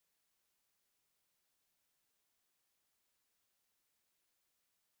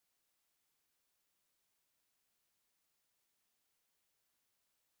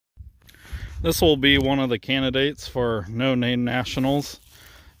This will be one of the candidates for No Name Nationals.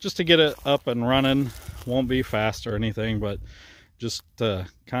 Just to get it up and running. Won't be fast or anything, but just to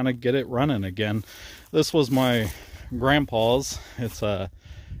kind of get it running again. This was my grandpa's. It's a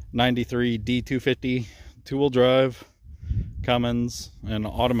 93 D250 two-wheel drive, Cummins, and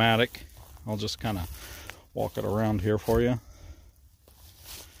automatic. I'll just kind of walk it around here for you.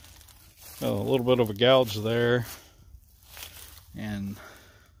 Got a little bit of a gouge there, and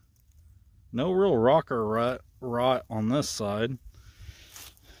no real rocker rot on this side.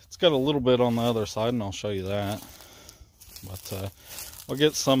 It's got a little bit on the other side, and I'll show you that. But I'll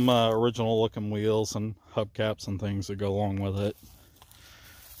get some original looking wheels and hubcaps and things that go along with it.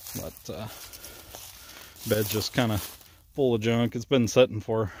 But bed's just kind of full of junk. It's been sitting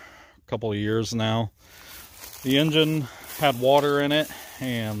for a couple of years now. The engine had water in it,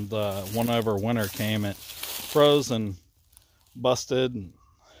 and whenever winter came, it froze and busted, and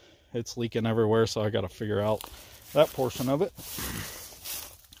it's leaking everywhere, so I got to figure out that portion of it.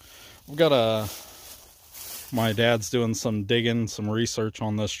 I've got my dad's doing some digging, some research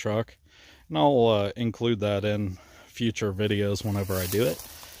on this truck, and I'll include that in future videos whenever I do it.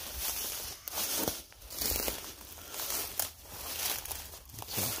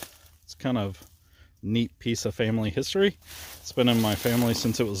 It's kind of neat piece of family history. It's been in my family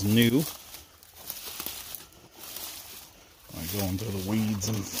since it was new. I go into the weeds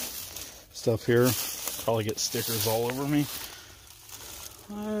and stuff here. Probably get stickers all over me.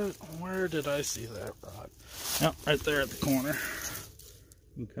 Where did I see that rod? Yep, right there at the corner.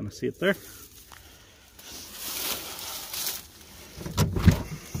 You can kind of see it there.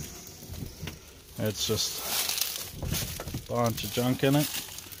 It's just a bunch of junk in it.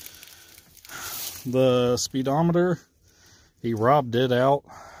 The speedometer, he robbed it out.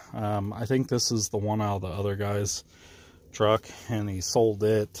 I think this is the one out of the other guy's truck, and he sold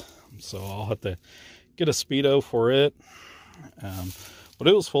it, so I'll have to get a speedo for it. But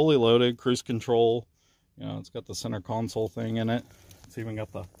it was fully loaded, cruise control. You know, it's got the center console thing in it. It's even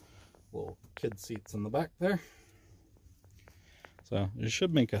got the little kid seats in the back there. So it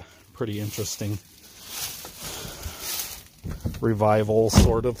should make a pretty interesting revival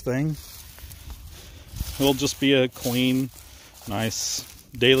sort of thing. It'll just be a clean, nice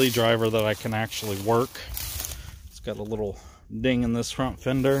daily driver that I can actually work. It's got a little ding in this front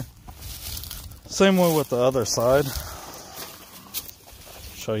fender. Same way with the other side.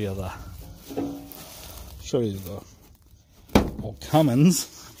 Show you the old Cummins.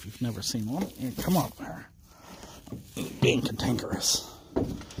 If you've never seen one, here, come up there. Being cantankerous.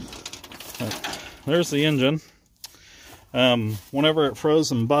 There's the engine. Whenever it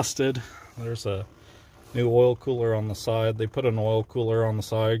froze and busted, there's a new oil cooler on the side. They put an oil cooler on the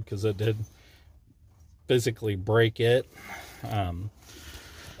side because it did physically break it.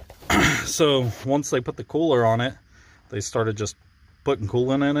 So once they put the cooler on it, they started just putting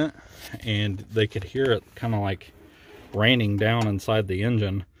coolant in it, and they could hear it kind of like raining down inside the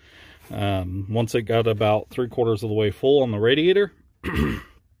engine. Once it got about 3/4 of the way full on the radiator,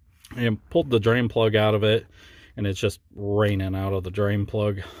 and pulled the drain plug out of it, and it's just raining out of the drain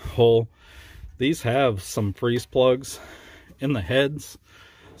plug hole. These have some freeze plugs in the heads,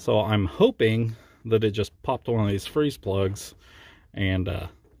 so I'm hoping that it just popped one of these freeze plugs, and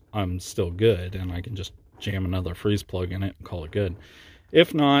I'm still good, and I can just jam another freeze plug in it and call it good.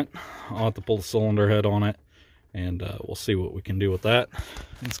 If not, I'll have to pull the cylinder head on it, and we'll see what we can do with that.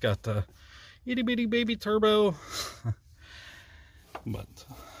 It's got the itty bitty baby turbo, but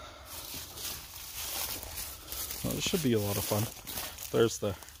well, it should be a lot of fun. There's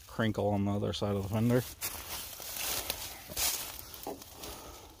the crinkle on the other side of the fender.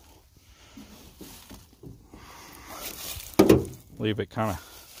 Leave it kind of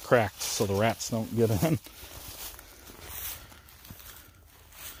cracked so the rats don't get in.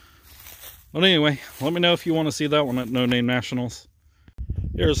 But anyway, let me know if you want to see that one at No Name Nationals.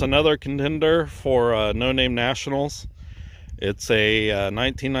 Here's another contender for No Name Nationals. It's a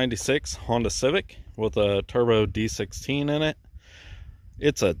 1996 Honda Civic with a turbo D16 in it.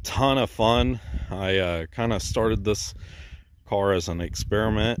 It's a ton of fun. I kind of started this car as an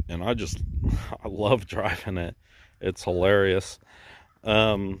experiment, and I love driving it. It's hilarious.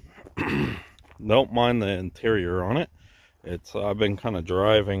 Don't mind the interior on it. I've been kind of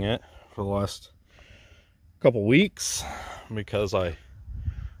driving it for the last couple weeks because I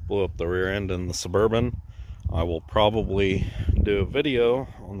blew up the rear end in the Suburban. I will probably do a video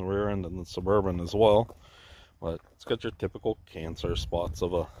on the rear end in the Suburban as well, but it's got your typical cancer spots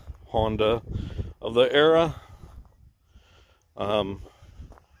of a Honda of the era.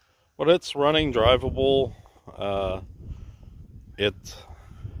 But it's running drivable. It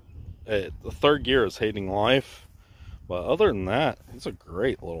The third gear is hating life. But other than that, it's a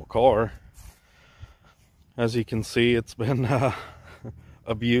great little car. As you can see, it's been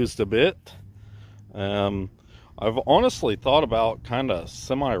abused a bit. I've honestly thought about kind of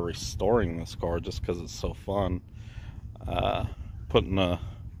semi-restoring this car just because it's so fun. Putting a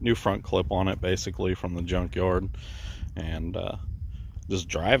new front clip on it basically from the junkyard and just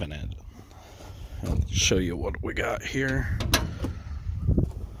driving it. I'll show you what we got here.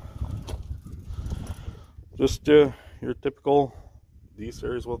 Just your typical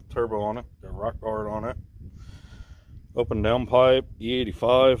D-series with a turbo on it. Got a rock guard on it. Open down pipe,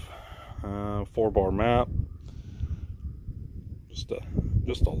 E85, 4-bar map. Just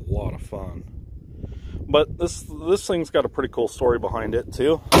a lot of fun. But this thing's got a pretty cool story behind it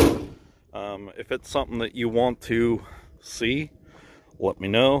too. If it's something that you want to see, let me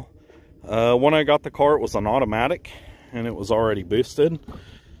know. When I got the car, it was an automatic and it was already boosted.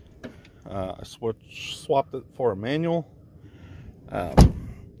 I swapped it for a manual.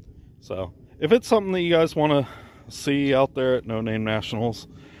 So if it's something that you guys want to see out there at No Name Nationals,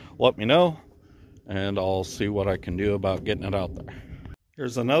 let me know and I'll see what I can do about getting it out there.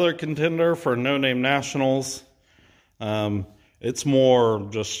 Here's another contender for No Name Nationals. It's more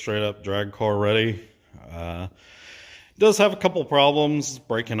just straight up drag car ready. It does have a couple problems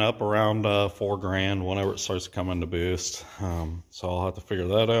breaking up around $4,000 whenever it starts coming to boost. So I'll have to figure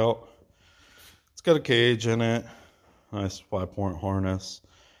that out. It's got a cage in it, nice 5-point harness.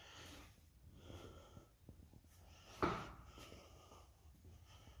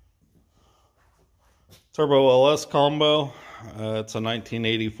 Turbo LS combo. It's a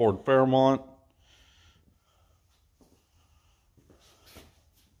 1980 Ford Fairmont.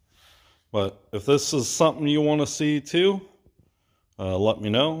 But if this is something you want to see too, let me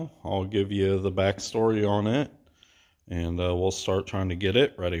know. I'll give you the backstory on it. And we'll start trying to get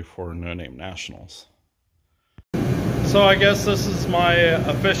it ready for No Name Nationals. So I guess this is my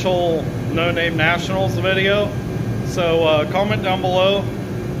official No Name Nationals video. So comment down below.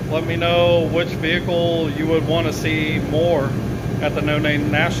 Let me know which vehicle you would want to see more at the No Name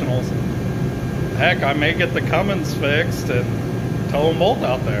Nationals. Heck, I may get the Cummins fixed and tow them both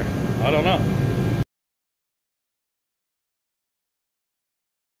out there. I don't know.